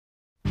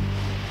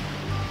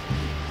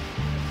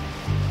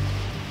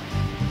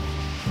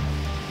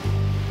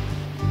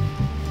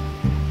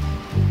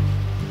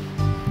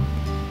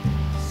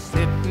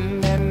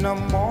the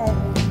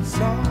morning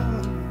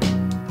sun,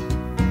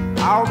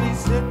 I'll be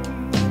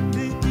sitting when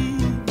the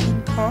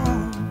evening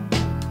comes,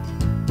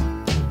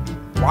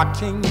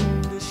 watching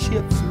the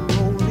ships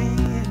roll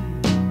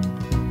in,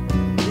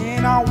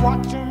 then I'll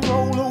watch them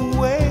roll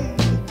away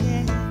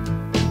again.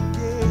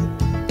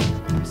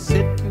 Yeah. I'm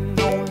sitting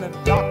on the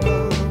dock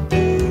of the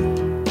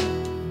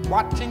bay,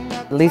 watching the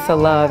Lisa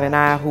Love and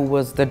I, who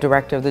was the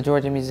director of the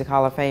Georgia Music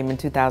Hall of Fame in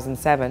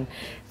 2007,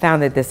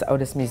 founded this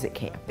Otis Music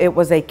Camp. It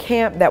was a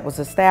camp that was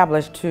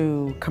established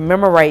to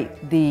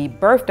commemorate the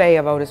birthday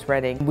of Otis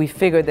Redding. We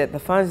figured that the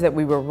funds that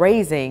we were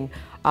raising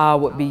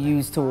would be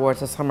used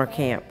towards a summer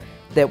camp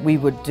that we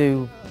would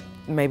do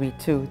maybe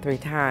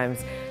 2-3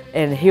 times.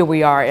 And here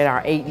we are in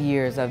our 8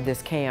 years of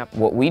this camp.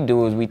 What we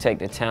do is we take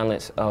the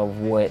talents of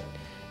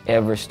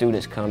whatever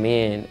students come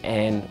in,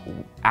 and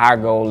our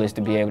goal is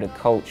to be able to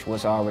coach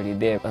what's already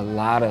there. A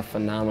lot of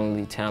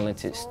phenomenally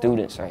talented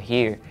students are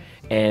here,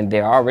 and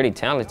they're already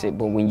talented,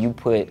 but when you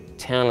put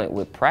talent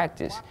with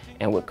practice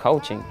and with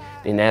coaching,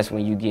 then that's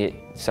when you get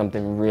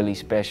something really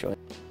special.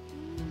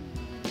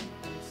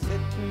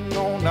 sitting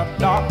on the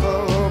dock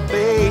of the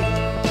bay,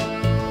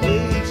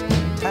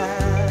 wasting time.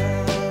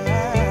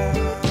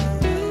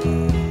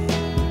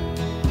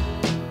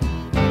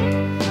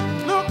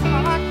 Look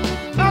like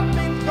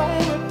nothing's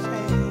gonna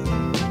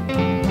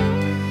change.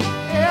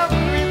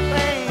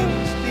 Everything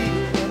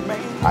still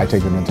remains. I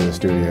take them into the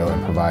studio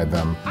and provide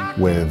them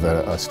with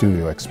a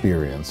studio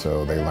experience,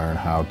 so they learn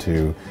how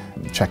to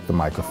check the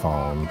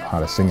microphone, how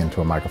to sing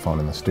into a microphone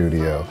in the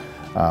studio,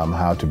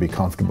 how to be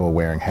comfortable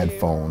wearing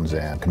headphones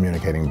and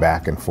communicating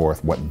back and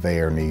forth what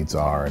their needs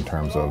are in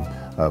terms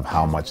of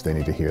how much they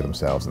need to hear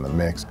themselves in the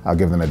mix. I'll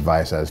give them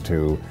advice as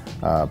to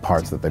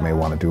parts that they may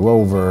want to do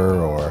over,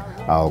 or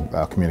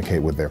I'll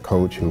communicate with their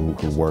coach who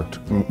worked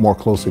more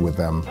closely with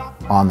them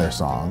on their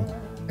song,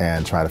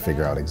 and try to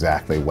figure out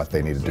exactly what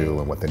they need to do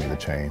and what they need to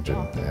change,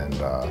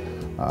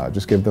 and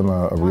just give them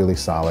a really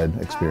solid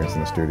experience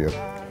in the studio.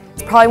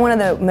 It's probably one of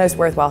the most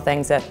worthwhile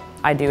things that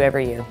I do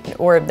every year,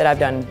 or that I've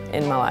done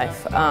in my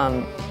life.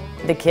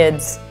 The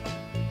kids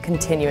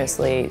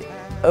continuously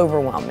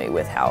overwhelm me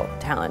with how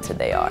talented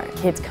they are.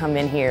 Kids come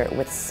in here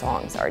with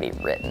songs already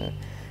written,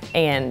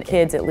 and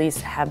kids at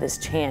least have this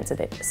chance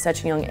at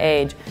such a young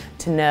age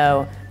to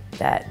know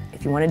that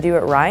if you want to do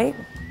it right,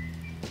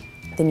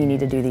 then you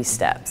need to do these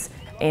steps.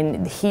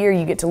 And here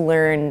you get to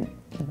learn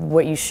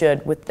what you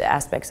should with the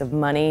aspects of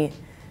money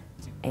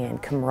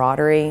and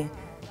camaraderie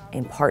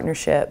and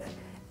partnership.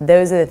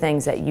 Those are the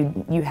things that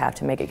you have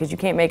to make it, because you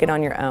can't make it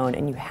on your own,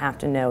 and you have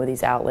to know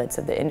these outlets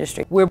of the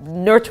industry. We're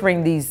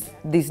nurturing these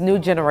new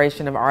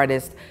generation of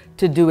artists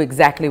to do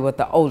exactly what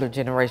the older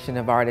generation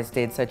of artists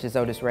did, such as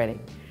Otis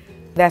Redding.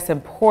 That's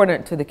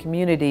important to the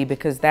community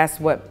because that's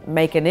what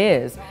Macon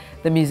is,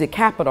 the music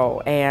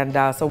capital. And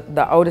so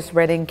the Otis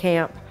Redding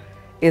Camp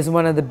is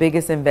one of the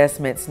biggest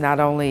investments, not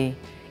only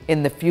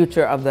in the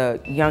future of the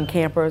young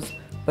campers,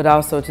 but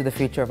also to the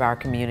future of our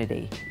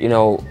community. You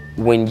know,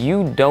 when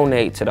you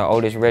donate to the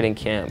Otis Redding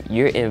Camp,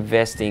 you're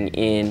investing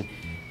in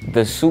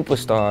the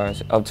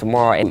superstars of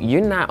tomorrow. And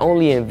you're not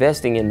only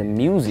investing in the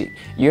music,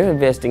 you're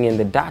investing in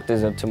the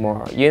doctors of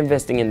tomorrow. You're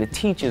investing in the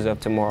teachers of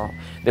tomorrow,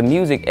 the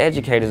music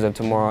educators of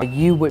tomorrow.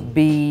 You would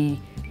be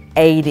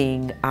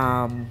aiding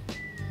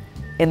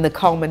in the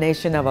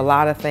culmination of a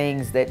lot of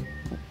things that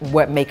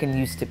what Macon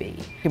used to be.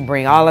 You can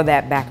bring all of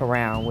that back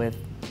around with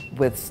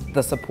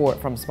the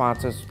support from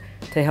sponsors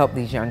to help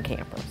these young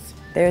campers.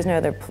 There's no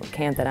other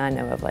camp that I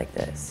know of like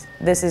this.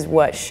 This is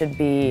what should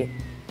be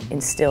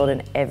instilled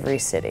in every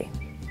city,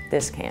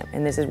 this camp,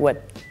 and this is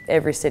what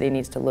every city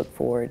needs to look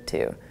forward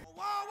to.